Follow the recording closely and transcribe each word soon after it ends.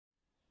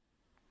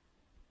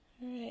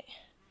Alright,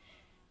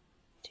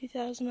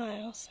 2,000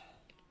 miles.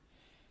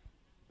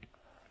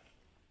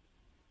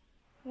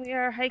 We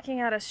are hiking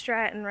out of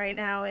Stratton right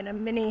now in a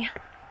mini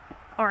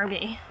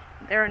army.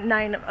 There are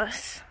 9 of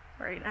us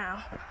right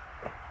now,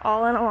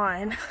 all in a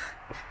line,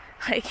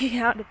 hiking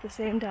out at the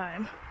same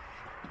time.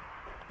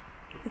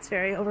 It's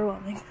very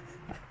overwhelming.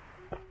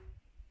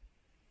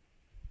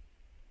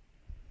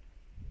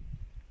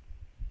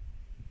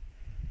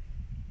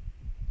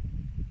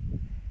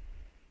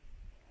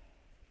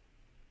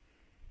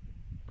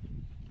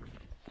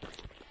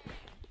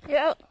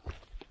 Yep.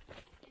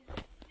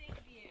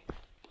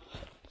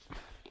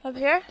 Up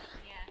here?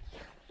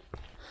 Yeah.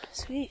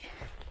 Sweet.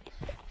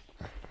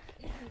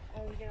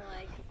 Are we gonna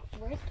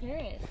where's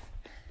Paris?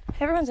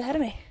 Everyone's ahead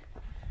of me.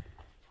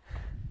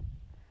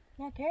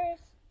 Not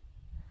Paris.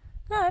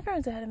 No,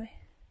 everyone's ahead of me.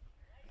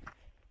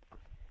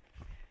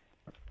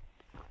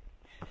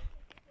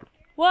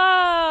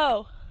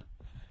 Whoa!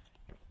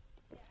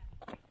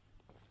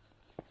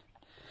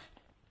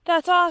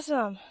 That's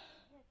awesome.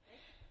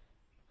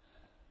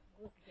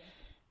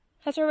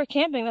 That's where we're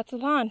camping. That's the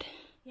pond.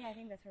 Yeah, I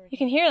think that's where You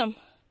can hear them.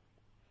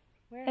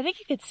 Where? I think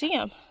you could see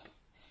them.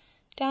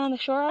 Down on the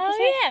shore opposite.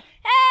 Oh yeah!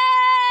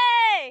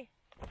 Hey!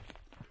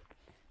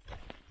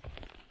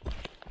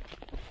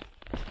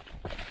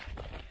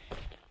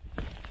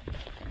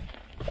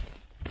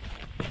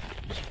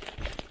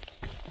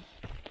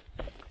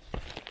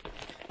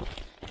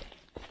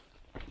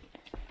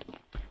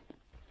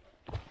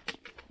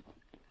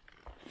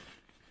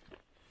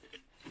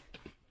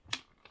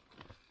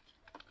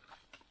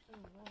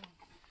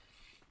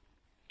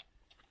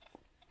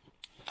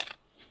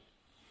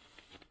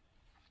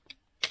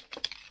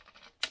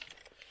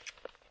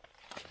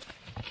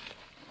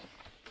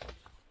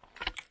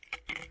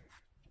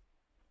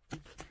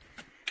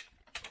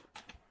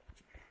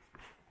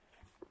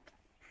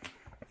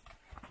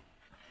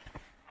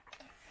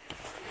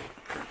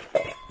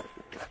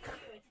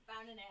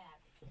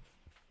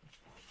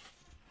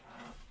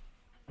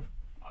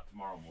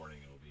 Tomorrow morning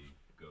it'll be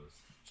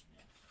ghost.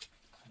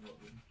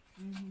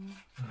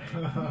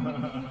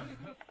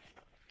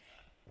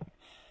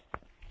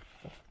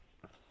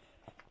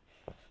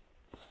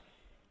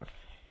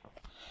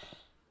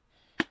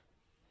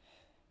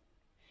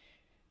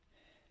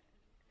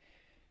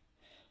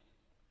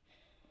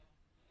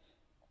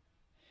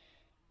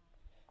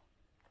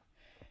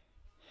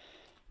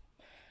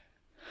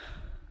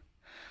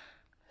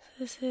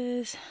 This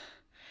is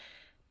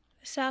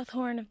the south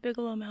horn of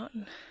Bigelow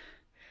Mountain.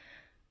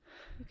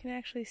 You can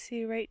actually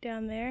see right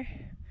down there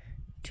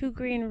 2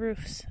 green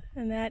roofs,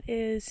 and that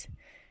is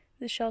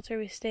the shelter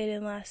we stayed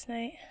in last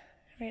night,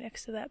 right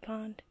next to that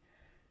pond.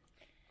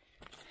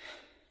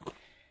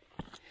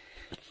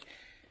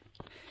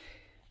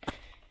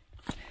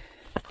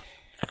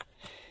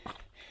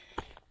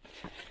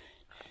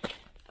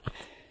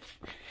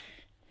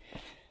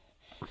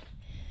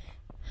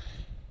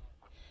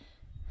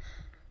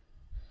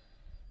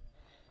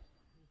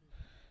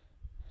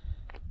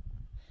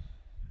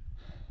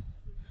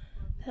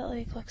 That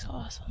lake looks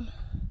awesome.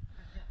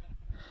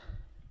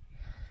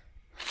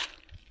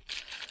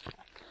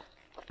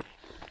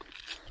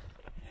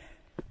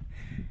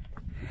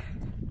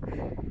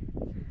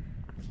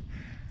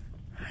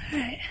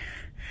 Alright,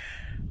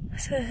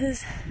 so this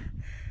is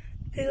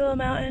Bigelow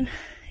Mountain,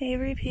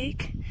 Avery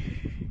Peak.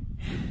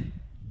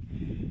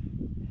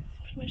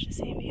 Pretty much the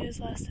same view as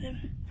last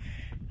time.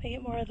 I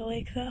get more of the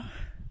lake though.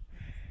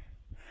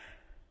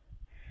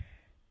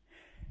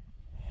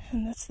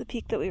 And that's the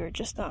peak that we were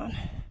just on.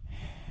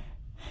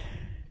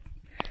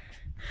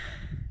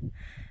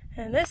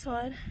 And this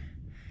one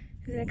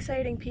is an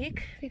exciting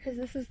peak because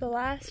this is the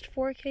last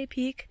 4K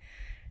peak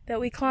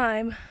that we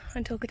climb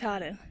until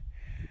Caratunk.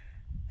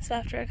 So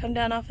after I come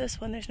down off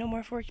this one, there's no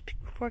more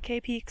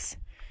 4K peaks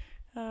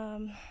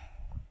until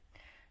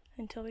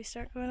we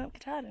start going up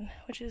Caratunk,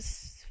 which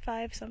is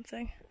 5,000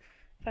 something.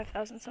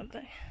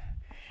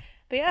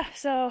 But yeah,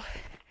 so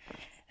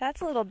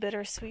that's a little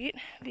bittersweet,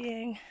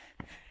 being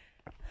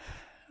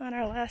on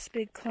our last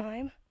big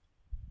climb.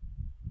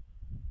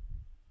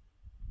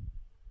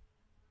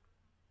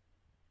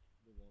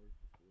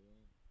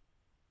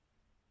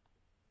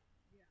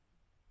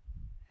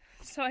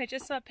 So I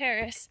just saw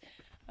Paris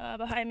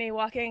behind me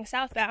walking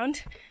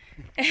southbound,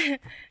 and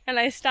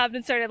I stopped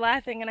and started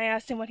laughing, and I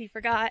asked him what he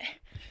forgot.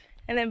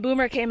 And then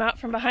Boomer came out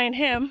from behind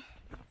him.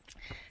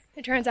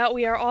 It turns out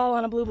we are all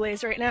on a blue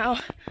blaze right now.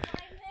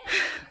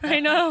 I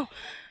know.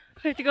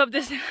 We have to go up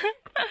this.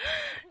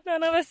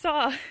 None of us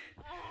saw.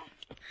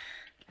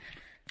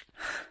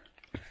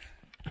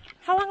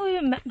 How long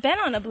have we been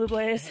on a blue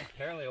blaze?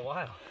 Apparently a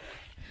while.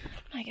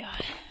 My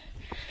God.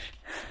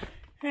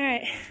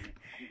 Alright.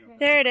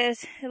 There it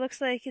is. It looks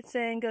like it's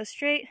saying go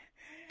straight,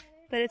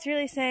 but it's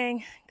really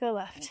saying go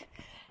left.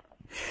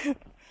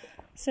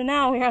 So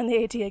now we're on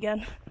the AT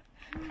again.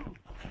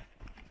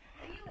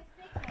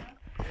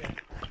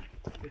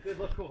 It did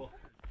look cool.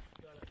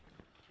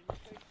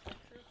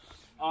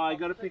 I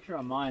got a picture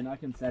on mine. I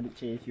can send it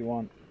to you if you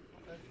want.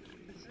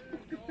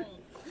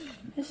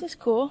 This is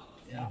cool.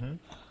 Yeah.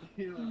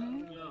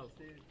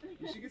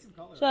 You should get some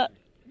color. What's up?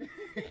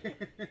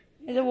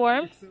 Is it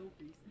warm? It's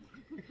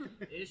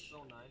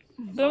so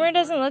nice. Boomer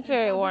doesn't look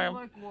very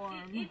warm.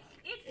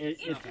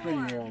 It's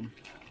pretty warm.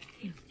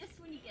 It's just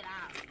when you get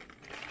out.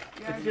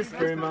 Yeah, It's just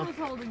that's very what much. was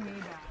holding me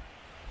back.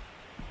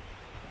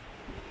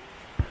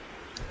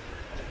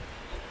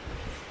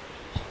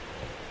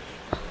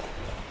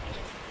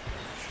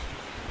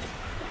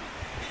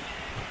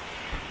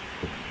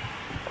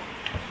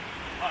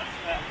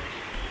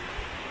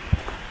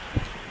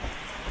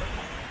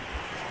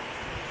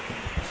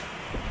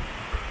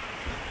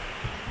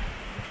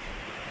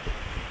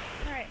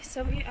 Alright,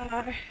 so we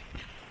are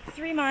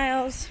 3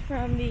 miles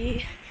from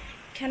the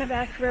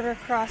Kennebec River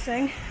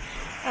crossing.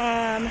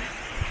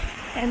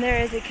 And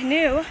there is a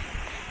canoe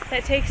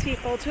that takes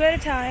people 2 at a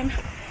time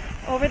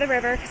over the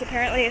river because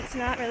apparently it's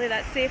not really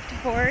that safe to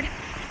ford.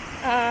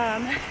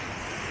 And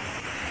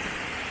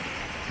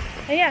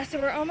yeah, so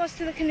we're almost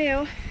to the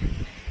canoe.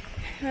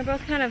 And we're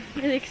both kind of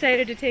really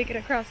excited to take it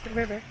across the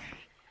river.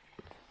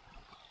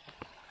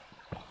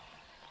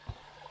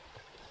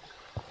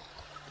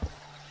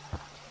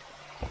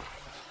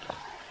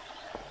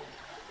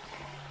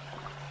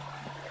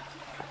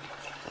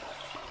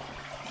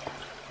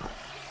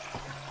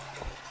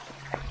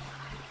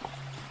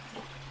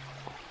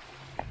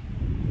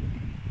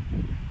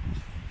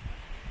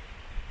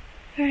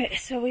 Alright,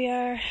 so we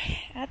are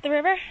at the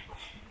river,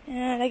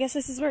 and I guess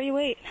this is where you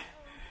wait.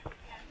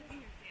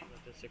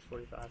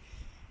 6:45.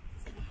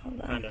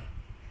 Hold on. Kinda.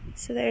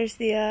 So there's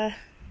the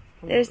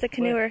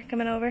canoer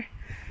coming over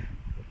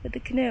with the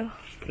canoe.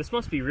 This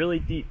must be really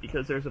deep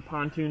because there's a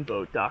pontoon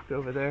boat docked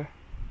over there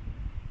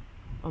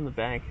on the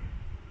bank.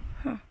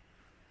 Huh.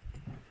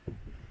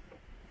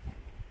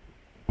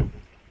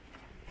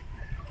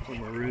 So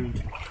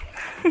marooned.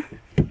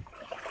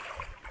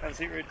 I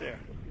see it right there.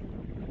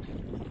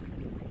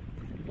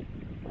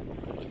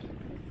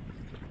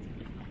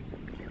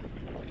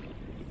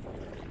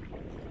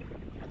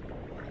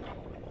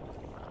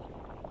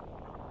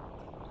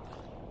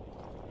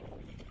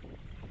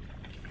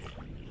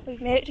 We've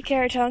made it to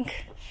Caratunk.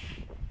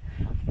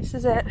 This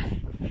is it.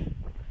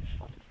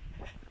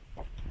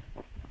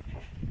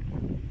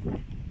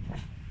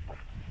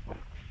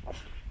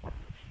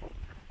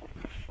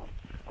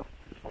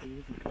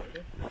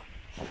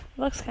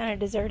 Looks kind of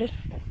deserted.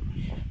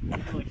 I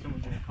feel like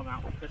someone's gonna come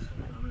out with pistols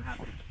and I'm gonna have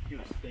to do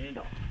a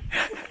standoff.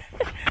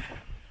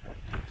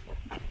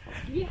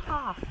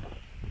 Yeah.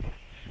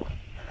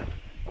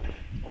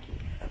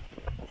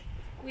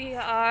 We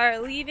are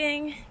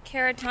leaving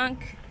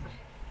Caratunk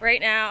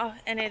right now,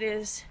 and it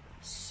is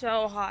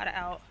so hot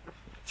out.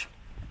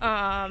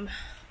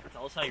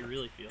 Tell us how you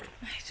really feel.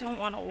 I don't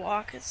want to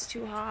walk, it's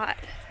too hot.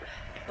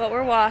 But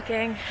we're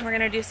walking. We're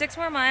gonna do 6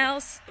 more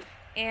miles,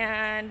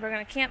 and we're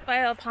gonna camp by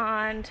a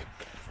pond,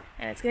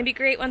 and it's gonna be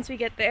great once we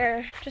get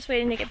there. Just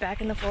waiting to get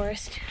back in the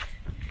forest,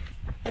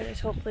 where there's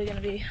hopefully gonna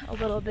be a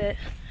little bit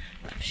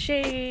of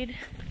shade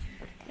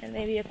and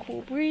maybe a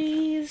cool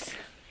breeze.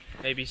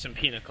 Maybe some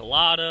pina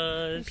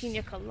coladas.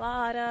 Pina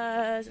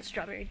coladas, a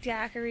strawberry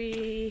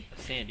daiquiri, A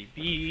sandy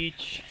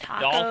beach.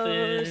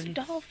 tacos, Dolphins.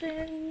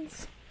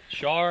 dolphins.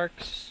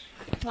 Sharks.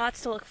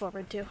 Lots to look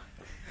forward to.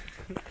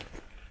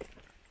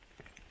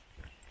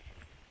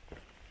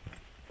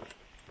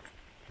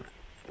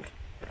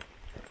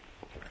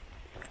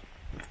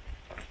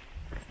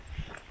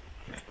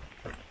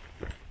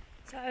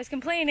 So I was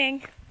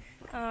complaining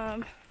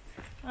on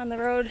the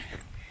road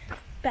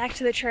back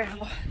to the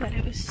trail that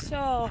it was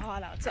so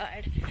hot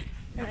outside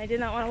and I did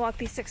not want to walk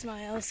these 6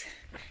 miles.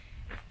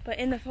 But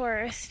in the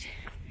forest,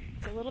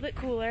 it's a little bit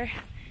cooler,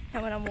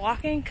 and when I'm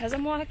walking, because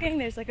I'm walking,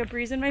 there's like a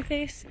breeze in my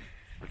face,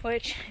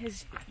 which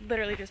is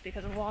literally just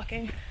because I'm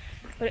walking,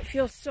 but it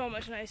feels so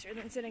much nicer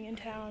than sitting in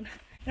town.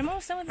 And I'm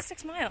almost done with the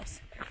 6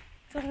 miles.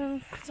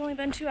 So it's only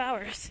been 2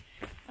 hours.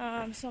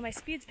 So my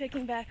speed's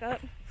picking back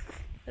up,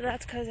 but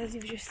that's because, as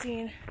you've just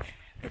seen,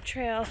 the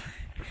trail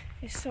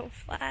is so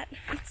flat.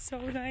 It's so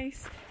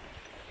nice.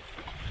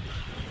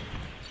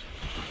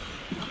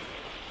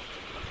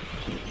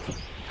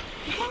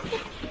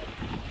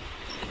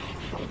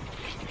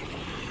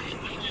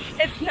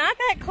 It's not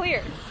that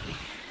clear.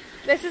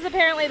 This is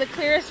apparently the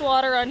clearest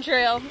water on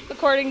trail,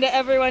 according to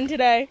everyone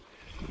today.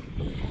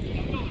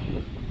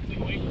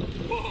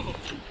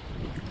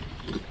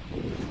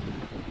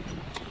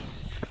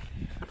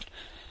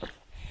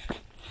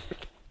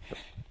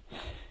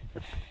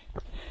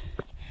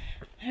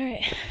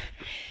 Alright,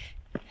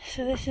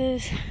 so this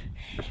is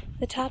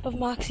the top of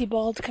Moxie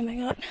Bald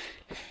coming up.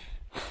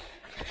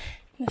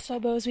 The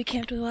Sobos we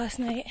camped with last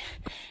night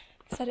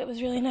said it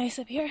was really nice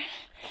up here,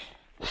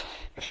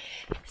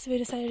 so we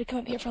decided to come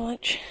up here for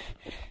lunch.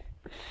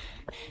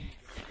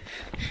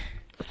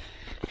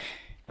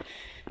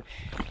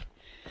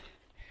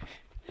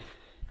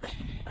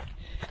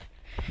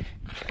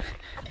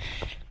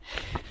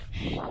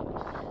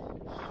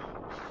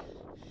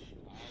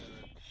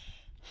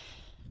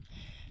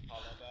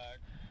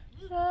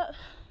 What's up?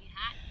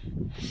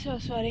 So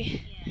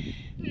sweaty.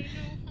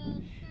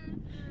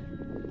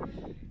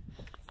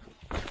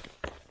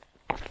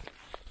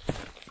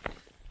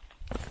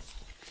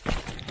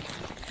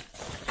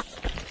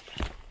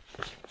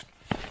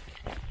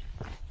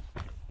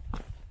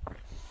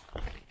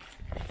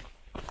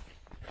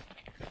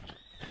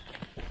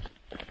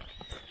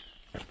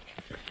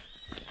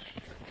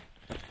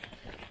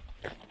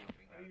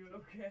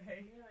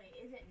 Lee.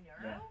 Really? Is it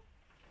neuro?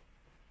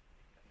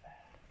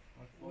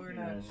 We're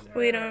not sure.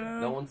 We don't know.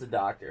 No one's a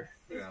doctor.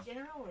 Is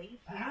General Lee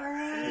here?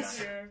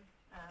 Paris! Okay.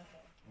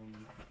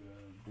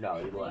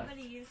 No, he left.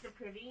 Anybody use the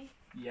privy?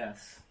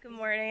 Yes. Good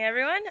morning,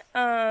 everyone.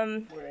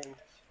 Morning.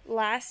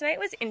 Last night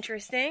was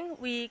interesting.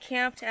 We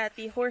camped at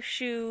the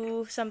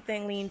Horseshoe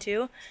something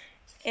lean-to,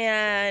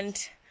 and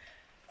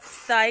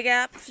Thigh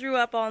Gap threw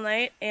up all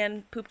night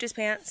and pooped his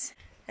pants,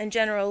 and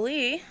General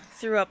Lee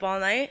threw up all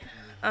night.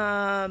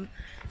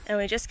 And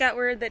we just got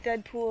word that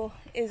Deadpool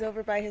is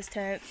over by his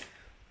tent,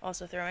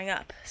 also throwing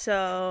up.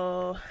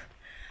 So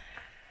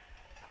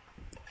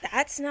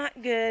that's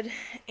not good,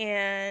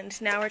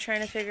 and now we're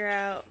trying to figure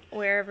out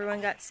where everyone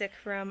got sick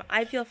from.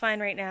 I feel fine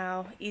right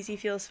now. Easy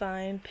feels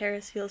fine.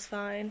 Paris feels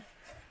fine.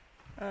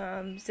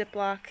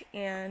 Ziploc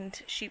and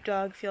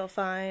Sheepdog feel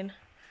fine.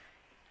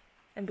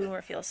 And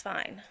Boomer feels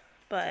fine.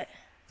 But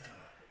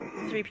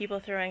 3 people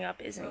throwing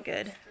up isn't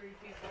good. 3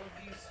 people,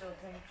 do you still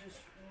think just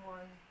one?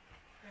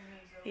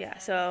 Yeah,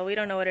 so we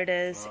don't know what it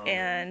is,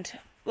 and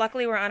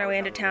luckily we're on our way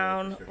into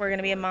town. We're going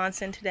to be in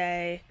Monson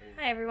today.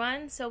 Hi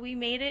everyone, so we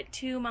made it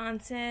to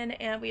Monson,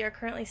 and we are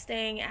currently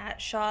staying at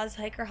Shaw's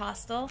Hiker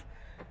Hostel.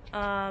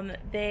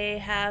 They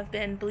have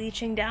been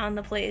bleaching down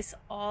the place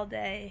all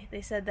day.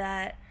 They said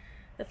that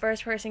the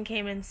first person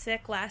came in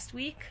sick last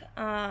week,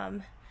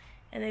 and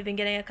they've been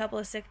getting a couple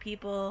of sick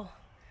people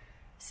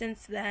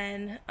since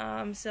then.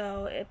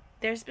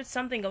 There's been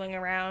something going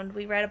around.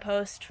 We read a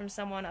post from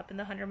someone up in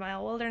the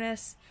 100-mile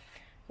wilderness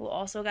who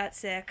also got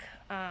sick.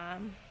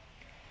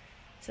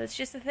 So it's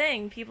just a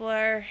thing. People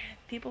are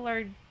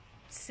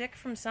sick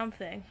from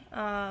something.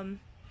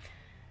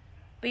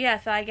 But yeah,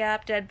 Thigh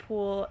Gap,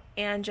 Deadpool,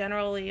 and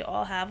General Lee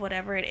all have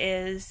whatever it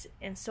is,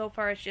 and so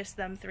far it's just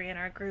them 3 in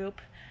our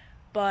group.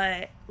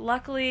 But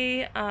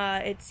luckily,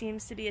 it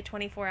seems to be a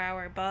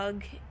 24-hour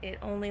bug. It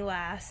only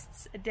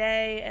lasts a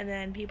day, and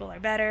then people are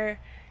better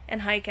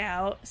and hike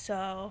out,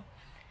 so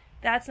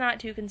that's not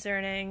too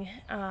concerning.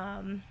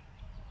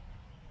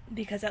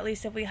 Because at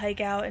least if we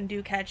hike out and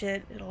do catch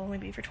it, it'll only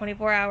be for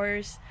 24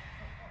 hours.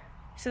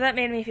 So that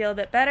made me feel a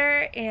bit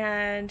better,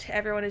 and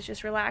everyone is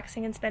just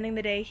relaxing and spending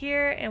the day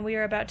here, and we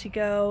are about to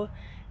go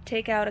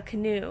take out a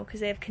canoe, because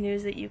they have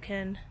canoes that you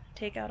can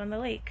take out on the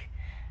lake.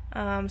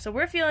 So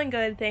we're feeling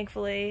good,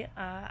 thankfully.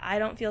 I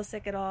don't feel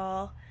sick at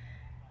all,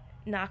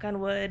 knock on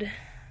wood.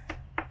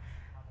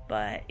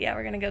 But yeah,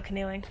 we're gonna go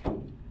canoeing.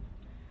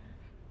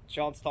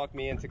 Chaunce talked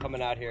me into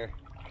coming out here.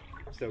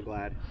 I'm so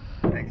glad.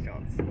 Thanks,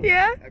 Chaunce.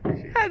 Yeah? I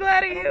appreciate it. How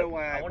glad are I don't know you?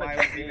 why it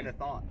was even a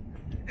thought.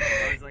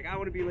 I was like, I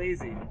want to be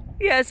lazy.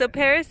 Yeah, so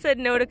Paris said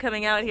no to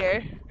coming out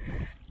here.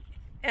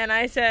 And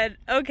I said,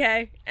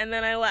 okay, and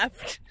then I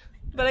left.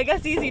 But I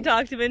guess Easy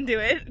talked him into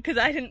it, because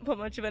I didn't put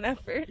much of an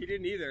effort. He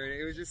didn't either.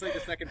 It was just like the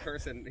second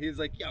person. He was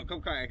like, yo,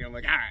 come kayaking. I'm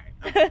like, all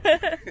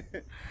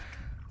right.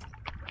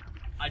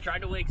 I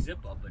tried to wake Zip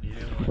up, but he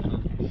didn't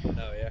want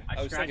to. Oh, yeah.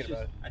 I was thinking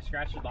about it. I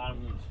scratched the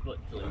bottom of the split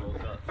until he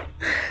woke up.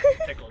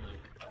 Tickled him.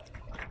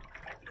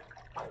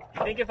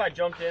 You think if I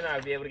jumped in, I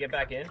would be able to get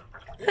back in?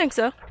 I think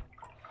so.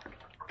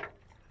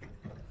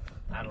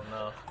 I don't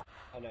know.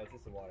 Oh, no, it's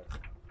just the water.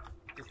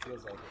 It just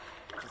feels like it.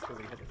 Just because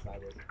it hit it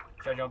sideways.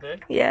 Should I jump in?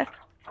 Yeah.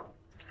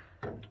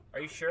 Are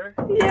you sure?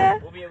 Yeah.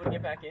 We'll be able to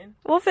get back in?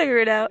 We'll figure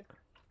it out.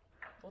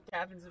 What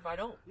happens if I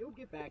don't? You'll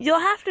get back. You'll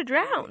have to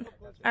drown.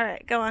 All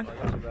right, go on.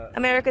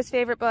 America's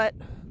favorite butt.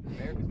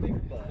 America's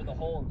favorite butt. With a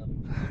hole in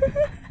them.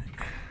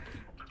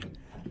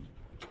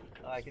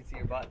 Oh, I can see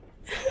your butt.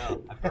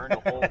 No, I burned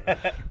a hole.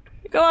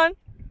 Go on.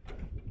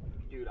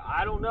 Dude,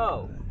 I don't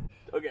know.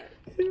 Okay.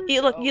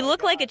 You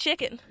look like a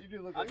chicken. You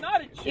do look I'm like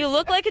not a chicken. You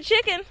look like a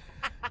chicken.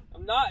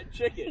 I'm not a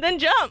chicken. Then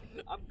jump.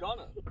 I'm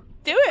gonna.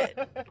 Do it.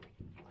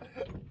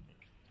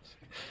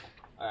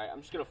 Alright,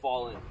 I'm just gonna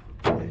fall in.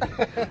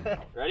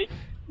 Ready?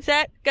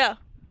 Set, go.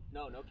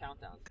 No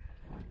countdowns.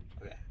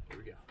 Okay, here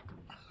we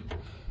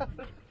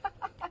go.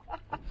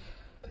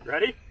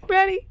 Ready?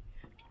 Ready.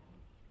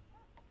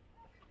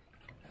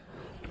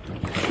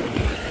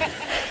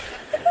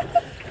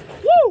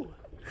 Woo!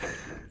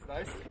 It's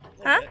nice.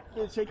 Huh?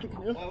 Yeah, shake the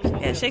canoe.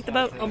 Yeah, shake the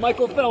boat. I'm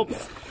Michael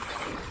Phelps.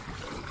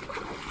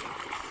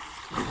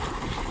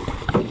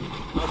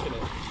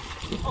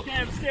 Okay,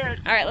 I'm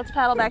scared. All right, let's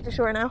paddle back to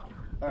shore now.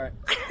 All right.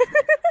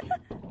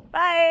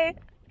 Bye.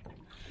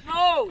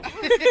 No!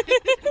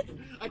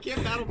 I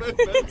can't battle both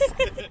boats.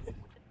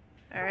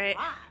 All right.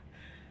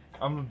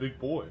 I'm a big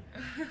boy.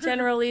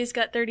 General Lee's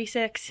got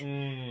 36.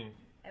 I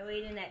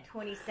weighed in at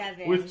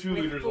 27 With 2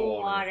 liters of full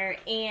water. water,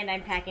 and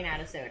I'm packing out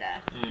a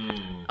soda.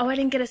 Oh, I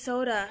didn't get a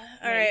soda.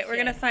 All Yeah, right, you we're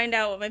gonna should. find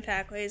out what my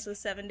pack weighs with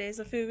 7 days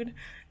of food.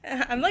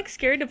 I'm like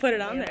scared to put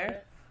it on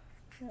there.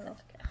 All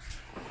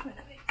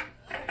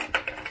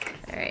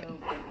right.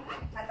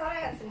 I thought I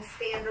had some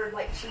standard,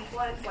 like, cheap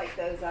ones, like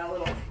those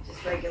little,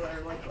 just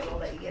regular, like, little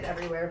that you get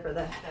everywhere for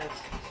the,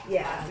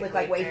 yeah, look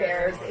like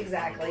Wayfarers,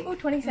 exactly. Oh,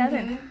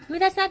 27. Ooh,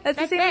 that's not That's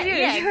the same as bad. yours.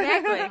 Yeah,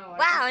 exactly.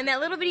 Wow, and that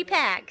little bitty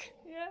pack.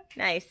 Yeah.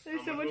 Nice.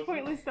 There's so much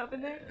pointless stuff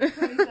in there.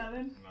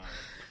 27.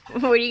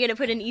 What are you gonna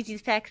put in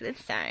Easy's pack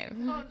this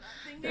time? Oh,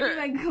 maybe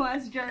my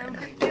glass jar of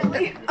grape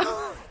jelly.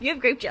 You have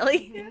grape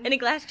jelly in a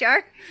glass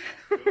jar?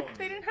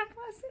 They didn't have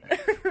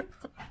plastic.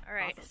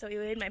 Alright, so we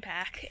weighed my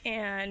pack,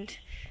 and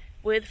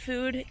with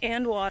food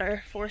and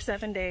water for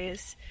 7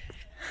 days,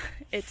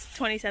 it's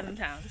 27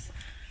 pounds,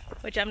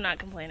 which I'm not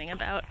complaining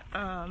about.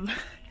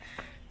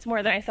 It's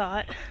more than I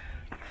thought,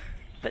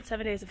 but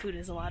 7 days of food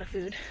is a lot of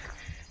food.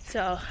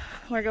 So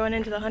we're going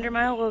into the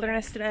 100-mile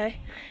wilderness today,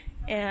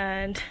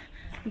 and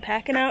I'm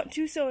packing out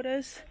 2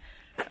 sodas.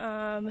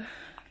 And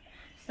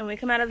when we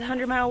come out of the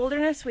 100-mile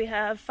wilderness, we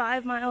have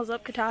 5 miles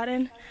up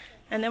Caratunk,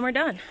 and then we're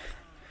done.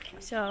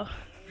 So,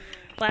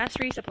 last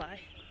resupply.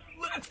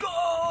 Let's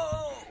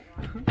go!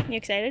 You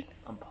excited?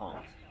 I'm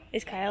pumped.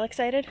 Is Kyle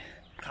excited?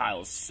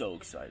 Kyle's so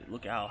excited.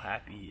 Look at how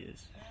happy he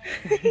is.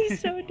 He's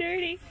so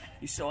dirty.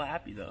 He's so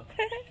happy though.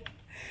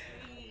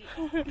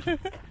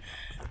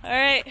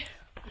 Alright.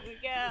 Here we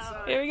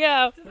go. Here we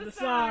go. To the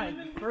side.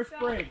 First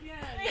break.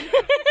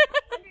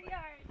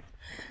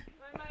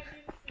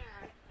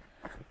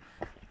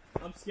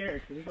 I'm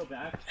scared. Can we go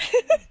back?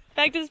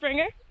 Back to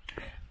Springer?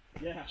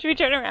 Yeah. Should we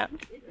turn around?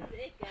 This is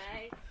it,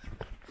 guys.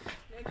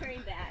 No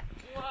turning back.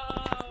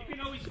 Whoa. You can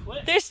always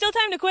quit. There's still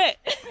time to quit.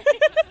 No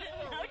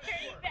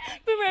turning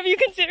back. Boomer, have you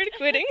considered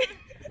quitting?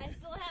 I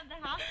still have the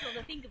hospital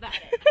to think about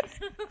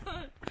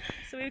it.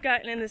 So we've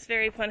gotten in this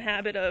very fun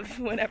habit of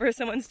whenever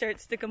someone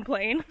starts to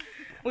complain,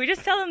 we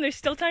just tell them there's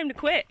still time to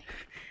quit.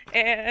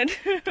 And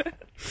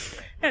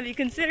have you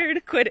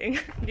considered quitting?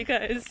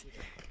 Because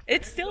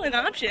it's still an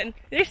option.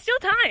 There's still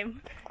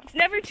time. It's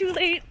never too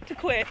late to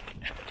quit.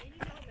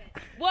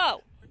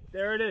 Whoa!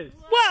 There it is.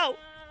 Whoa!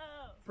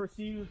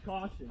 Proceed with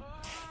caution.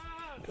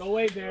 Go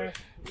away, Bear.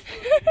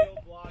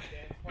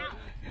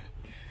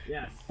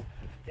 Yes.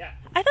 Yeah.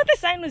 I thought the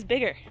sign was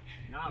bigger.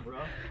 Nah, bro.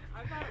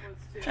 I thought it was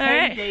too. 10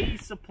 Alright.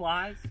 days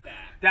supplies.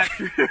 That's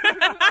true. 4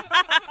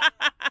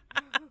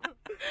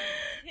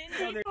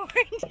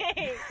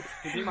 days.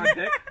 Is he my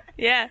dick?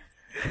 Yeah.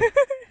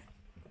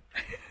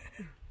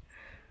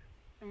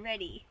 I'm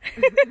ready.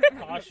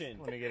 Caution.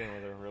 Let me get in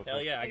with her real quick.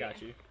 Hell yeah, I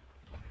got you.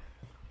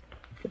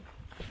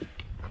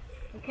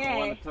 I Okay.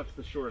 want to touch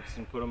the shorts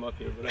and put them up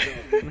here, but I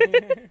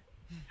don't.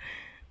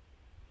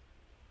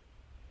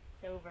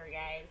 It's over,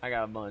 guys. I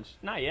got a bunch.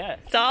 Not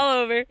yet. It's all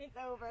over. It's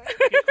over.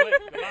 Okay,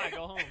 quit. Goodbye.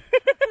 Go home.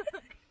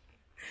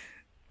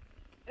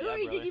 Ooh, Yeah,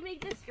 did brother. you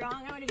make this strong?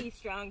 I want to be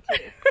strong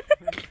too.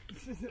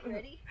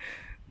 Ready?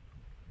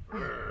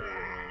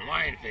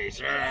 Lion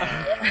face.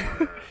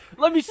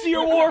 Let me see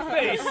your war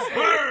face.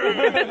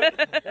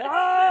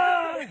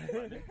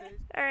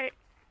 Alright.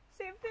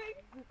 Same thing.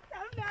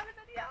 I'm down a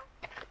video.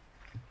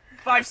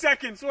 5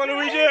 seconds. What do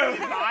we do?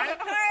 5?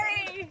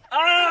 Hurry!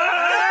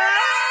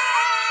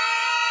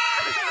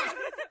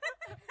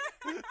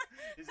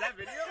 Is that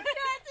video?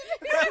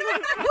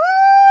 Woo!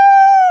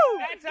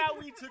 That's how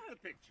we took the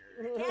picture.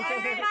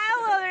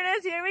 100-mile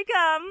wilderness, here we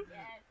come.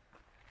 Yes.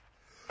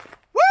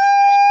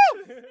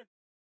 Woo!